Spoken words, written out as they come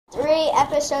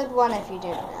episode 1 if you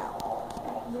didn't know.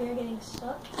 We are getting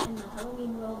stuck in the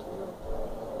Halloween world.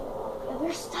 Yeah,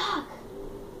 we're stuck.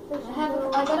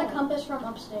 I got a compass from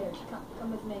upstairs.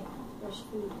 Come with me. There's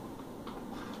food.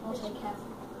 I'll take half.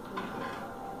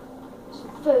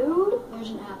 Food? There's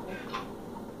an apple.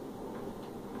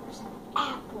 There's an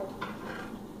apple.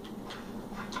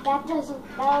 That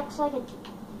looks like a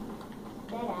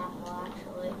dead apple,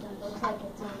 actually. It looks like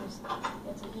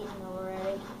it's eaten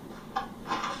already.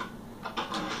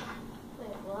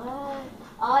 Wait, what?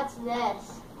 Oh, it's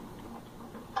this.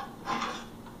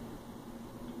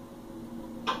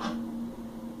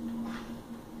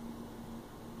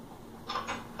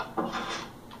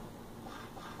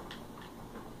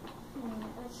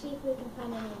 Let's see if we can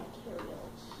find any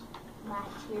materials.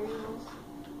 Materials?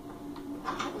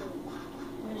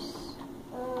 There's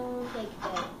fake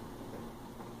bed.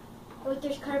 Oh, wait,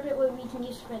 there's carpet what we can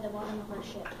use for the bottom of our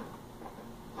ship.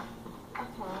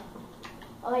 Okay.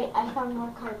 Oh wait, I found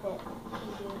more carpet.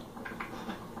 Okay, good.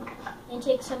 And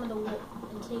take some of the wood.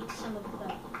 And take some of the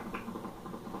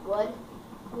Wood?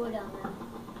 wood on them.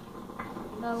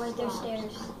 Oh wait, there's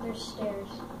stairs. There's stairs.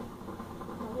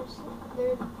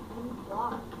 They're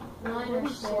blocked. Mine are Wooden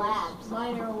stairs. slabs.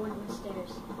 Mine are wooden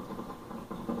stairs.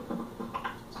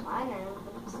 Mine are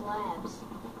wooden slabs.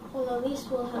 Well, at least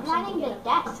we'll have I'm some to mining get the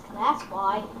up. desk, that's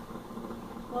why.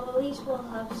 Well, at least we'll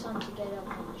have some to get up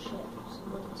on the ship.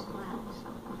 Some wooden slabs.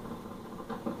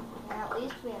 Yeah, at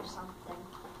least we have something.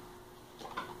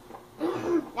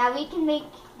 Now we can make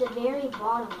the very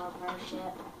bottom of our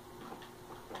ship.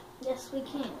 Yes, we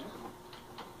can.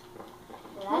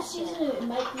 So This that's season it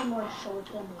might be more short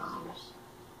than the others.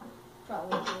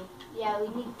 Probably. Yeah, we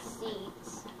need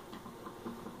seats.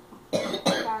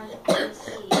 Found a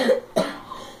seat.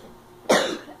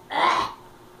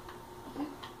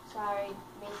 Sorry,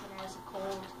 Mason has a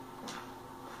cold.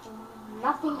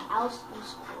 Nothing else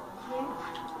useful in here.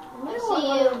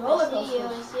 I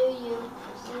see you.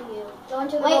 Going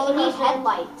to the Wait, we roller need coaster.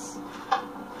 headlights.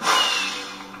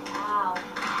 Ow,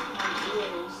 my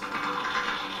ears.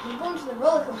 We're going to the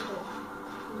roller coaster.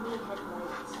 We need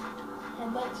headlights.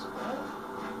 Headlights. What?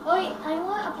 Oh wait, I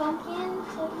want a pumpkin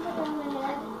so I can put it on my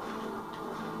head.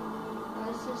 Oh,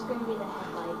 this is going to be the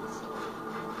headlights.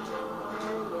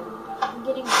 Where are you? I'm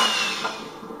getting pumpkin.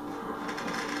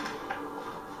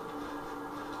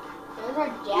 Those are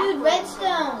jack. Dude,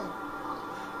 redstone.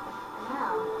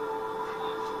 Wow.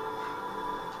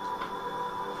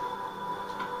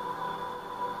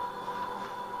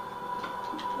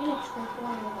 I'm gonna trick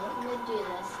one of I'm gonna do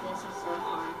this. This is so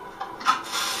fun.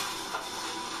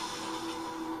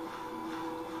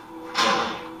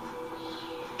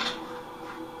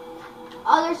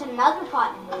 Oh, there's another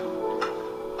button.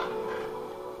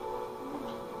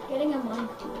 Getting a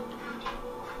monkey.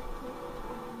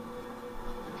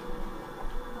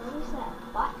 What is that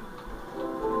button?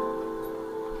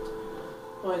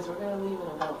 Boys, we're going to leave in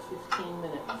about 15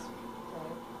 minutes.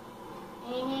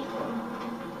 Anything?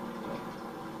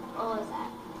 What was that?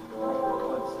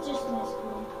 It's just my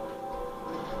screen.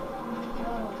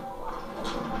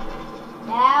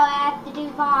 Now I have to do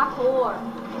parkour.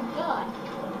 Good.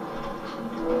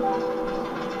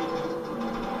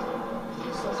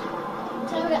 Useless one.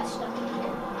 Until we got stuck in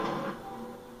here.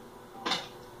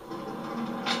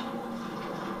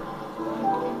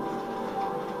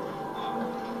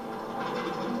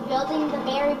 Building the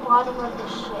very bottom of the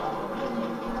ship.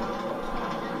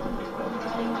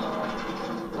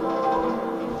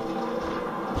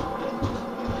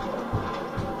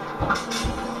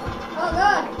 Oh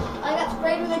god! I got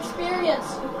sprayed with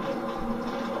experience!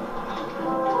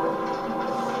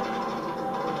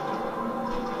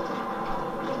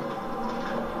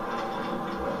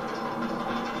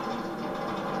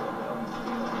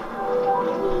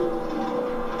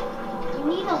 You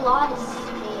need a lot of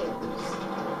stairs.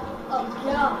 Oh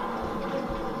god!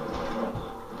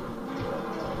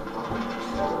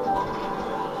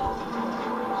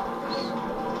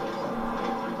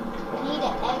 We need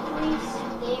every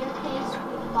staircase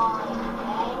we find,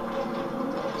 okay?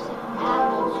 There's an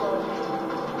apple over there.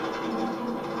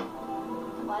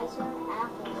 Why is there an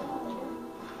apple over there?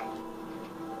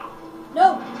 No!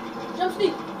 Jump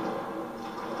speed!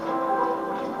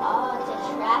 Oh, it's a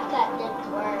trap that didn't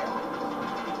work.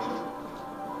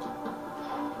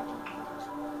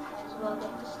 Might as well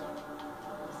get the stair.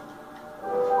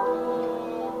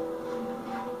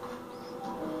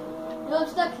 No, I'm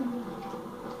stuck.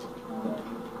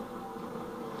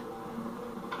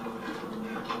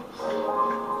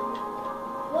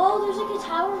 Whoa, there's like a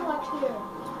tower back here. I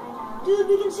know. Dude,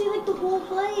 we can see like the whole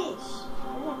place.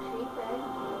 There's a creeper.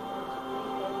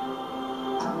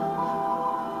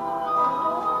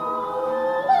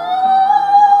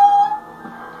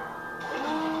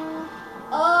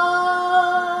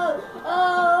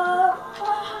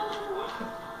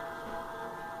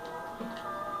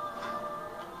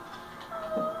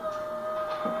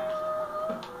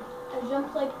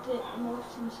 jumped like the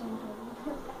most insane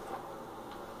thing.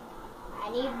 I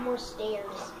need more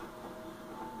stairs.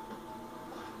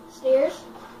 Stairs?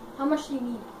 How much do you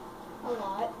need? A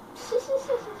lot. I'm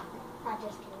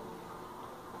just kidding.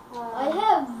 I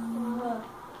have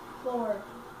 4.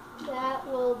 That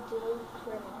will do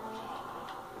for now.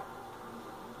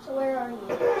 So where are you?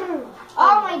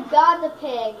 Oh my god, the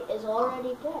pig is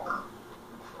already dead.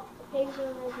 The pig's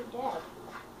already dead.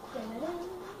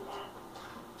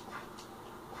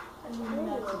 I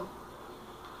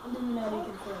didn't know you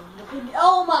could film the pig.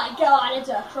 Oh my god, it's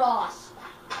a cross.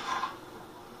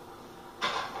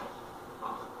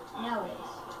 Now it is.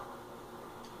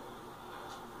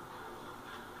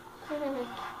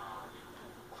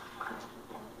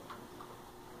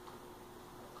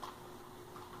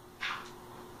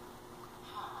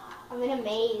 I'm in a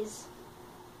maze.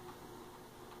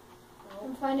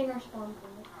 I'm finding our spawn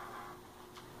point.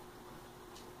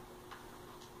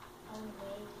 I'm in a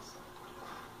maze.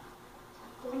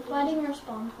 I'm finding our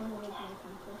spawn point with my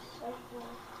compass. Okay.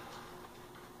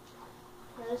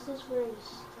 Now this is where you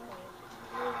start.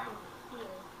 Over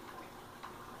here.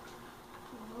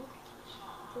 Nope.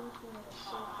 Thinking of a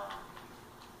circle.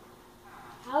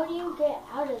 How do you get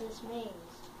out of this maze? Is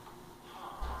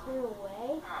there a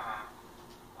way?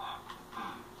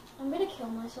 I'm gonna kill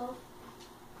myself.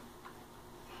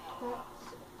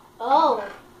 Oh!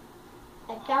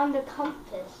 I found a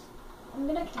compass. I'm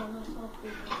gonna kill myself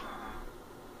because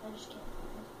I just can't.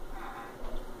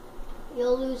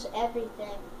 You'll lose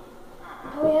everything.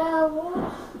 Oh yeah,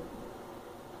 what?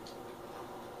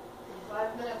 In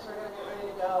 5 minutes, we're gonna get ready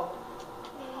to go.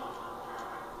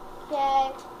 Okay.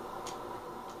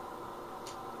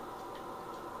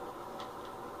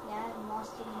 Yeah, I'm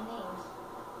lost in the maze.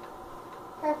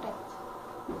 Perfect.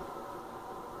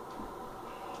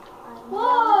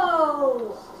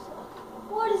 Whoa!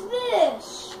 What is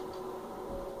this?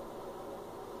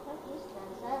 What is that?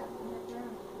 Is that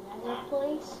another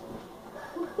place?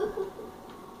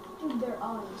 Dude, their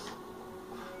eyes.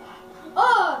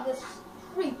 Oh, this is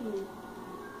creepy.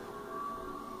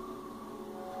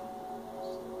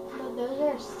 No,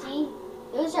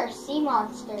 those are sea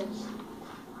monsters.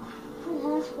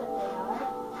 That's what they are.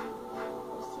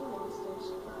 They're sea monsters.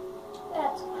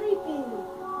 That's creepy.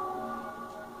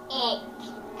 It's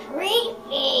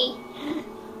creepy.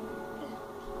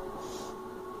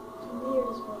 It's weird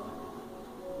as well.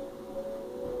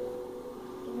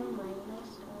 Can you bring this?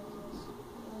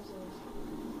 What is this?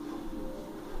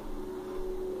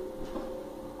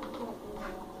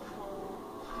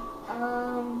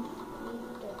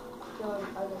 Go to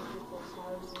other people's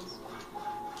houses.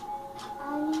 I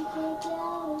need to go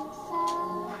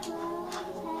inside.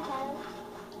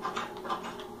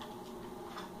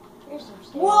 Here's some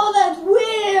stairs. Whoa, that's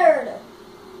weird!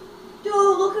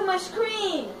 Dude, look at my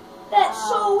screen! That's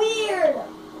so weird!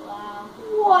 Wow.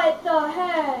 What the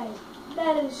heck?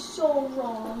 That is so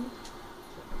wrong.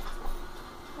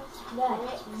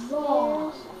 That's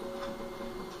wrong.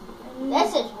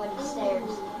 This is wooden stairs.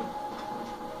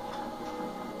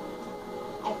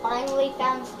 I finally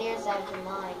found stairs after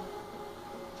mine.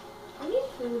 I need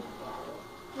food.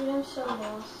 Dude, I'm so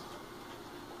lost.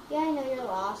 Yeah, I know you're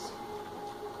lost.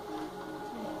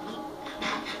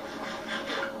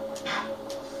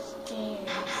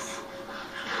 Stairs.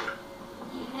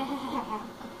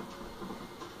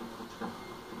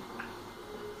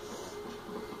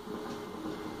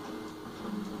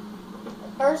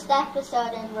 First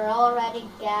episode and we're already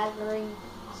gathering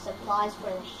supplies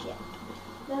for the ship.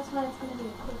 That's why it's gonna be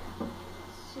a quick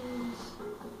series.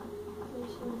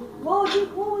 Whoa,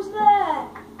 dude, what was that?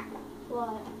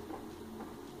 What?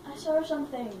 I saw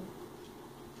something.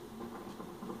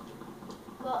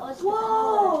 What was the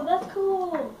Whoa, color? that's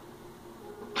cool.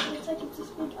 It's like it's this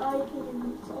big eye thing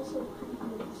and it's also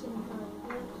creepy at the same time.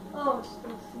 Oh, it's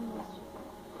the seamless.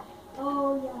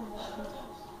 Oh, yeah.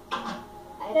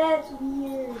 That's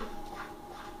weird.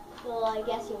 Well, I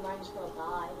guess you might as well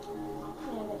die.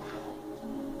 Yeah, that's right.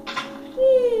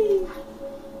 Whee!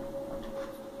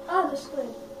 Ah, the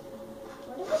squid.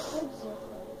 What do the squids look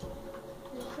like?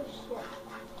 This is shit.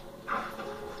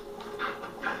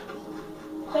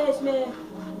 Face me.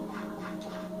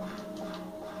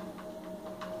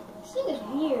 This thing is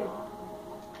weird.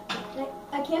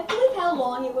 I can't believe how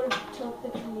long it would have took the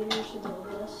creators to build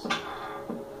this.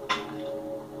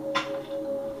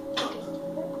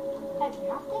 That's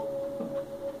nothing?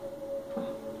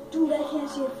 Dude, I can't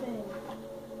see a thing.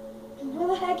 Dude, where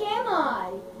the heck am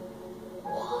I?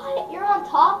 What? You're on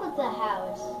top of the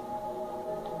house.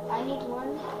 I need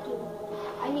 1, 2.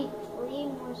 I need 3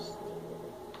 more stairs.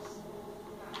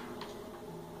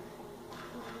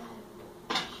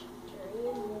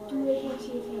 Dude, I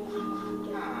see if you can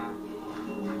get it.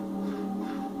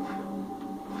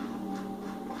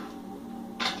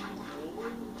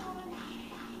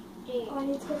 Oh, I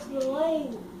need to get to the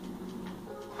light.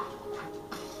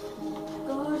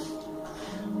 Gosh.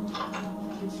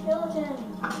 Skeleton.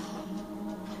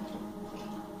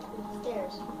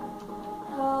 Stairs.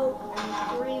 Help. And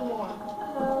 3 more.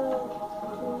 Help.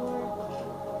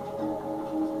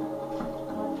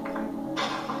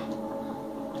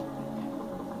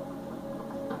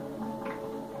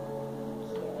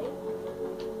 Okay.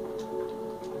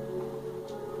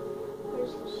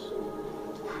 Where's the ship?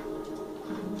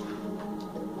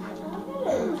 I'm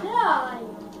gonna die.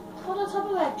 It's on top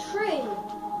of that tree.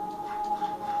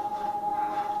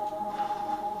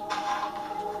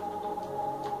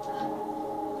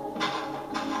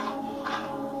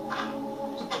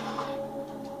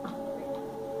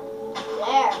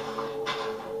 There.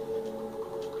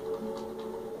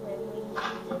 Then we need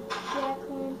the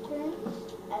jack-lanterns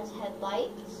as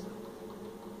headlights.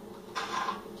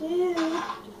 Dude.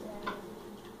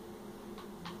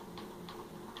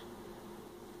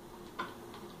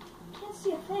 Can't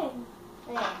see a thing.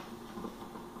 There.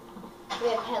 We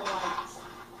have headlights.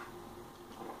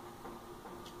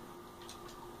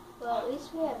 Well, at least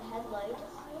we have headlights.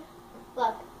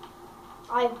 Look,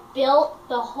 I built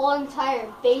the whole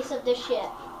entire base of the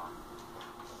ship.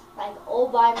 Like, all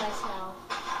by myself.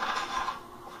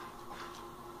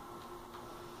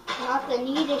 Not the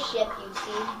neatest ship you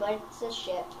see, but it's a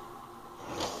ship.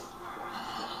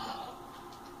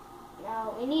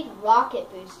 Now, we need rocket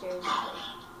boosters.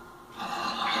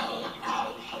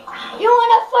 You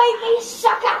wanna fight me,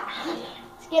 sucker?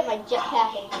 Let's get my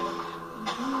jetpack in here.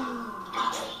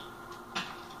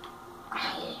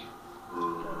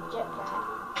 Jetpack.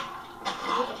 I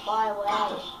need to fly away,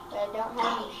 but I don't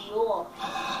have any fuel.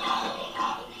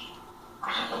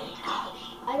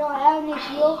 I don't have any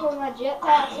fuel for my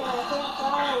jetpack, so I can't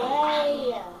fly away.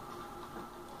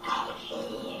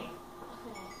 Okay.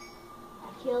 I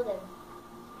killed him.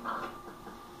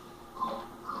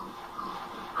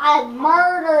 I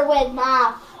murder with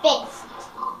my fist.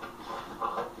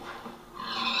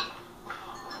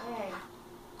 There.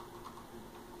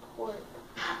 Pork.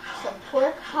 Some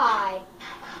pork pie.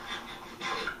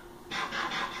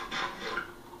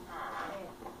 There.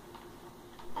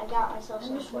 I got myself I'm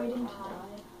some just pork waiting to pie.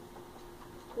 die.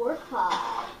 Pork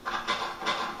pie.